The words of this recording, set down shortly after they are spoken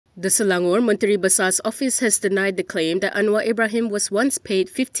The Selangor Menteri Besar's office has denied the claim that Anwar Ibrahim was once paid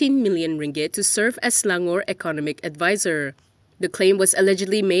 15 million ringgit to serve as Selangor economic advisor. The claim was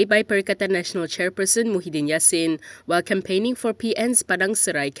allegedly made by Perikatan Nasional chairperson Muhyiddin Yassin while campaigning for PN's Padang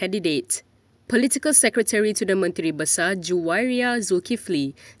Serai candidate. Political secretary to the Menteri Besar, Juwairiya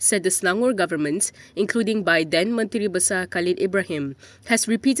Zulkifli, said the Selangor government, including by then Menteri Besar Khalid Ibrahim, has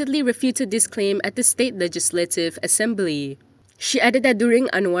repeatedly refuted this claim at the State Legislative Assembly. She added that during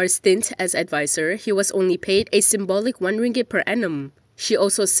Anwar's stint as advisor, he was only paid a symbolic 1 ringgit per annum. She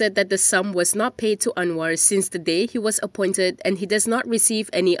also said that the sum was not paid to Anwar since the day he was appointed and he does not receive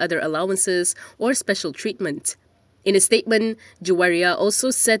any other allowances or special treatment. In a statement, Juwairiya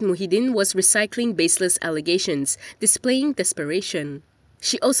also said Muhyiddin was recycling baseless allegations, displaying desperation.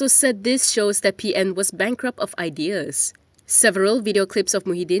 She also said this shows that PN was bankrupt of ideas. Several video clips of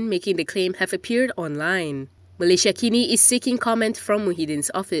Muhyiddin making the claim have appeared online. Malaysia Kini is seeking comment from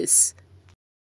Muhyiddin's office.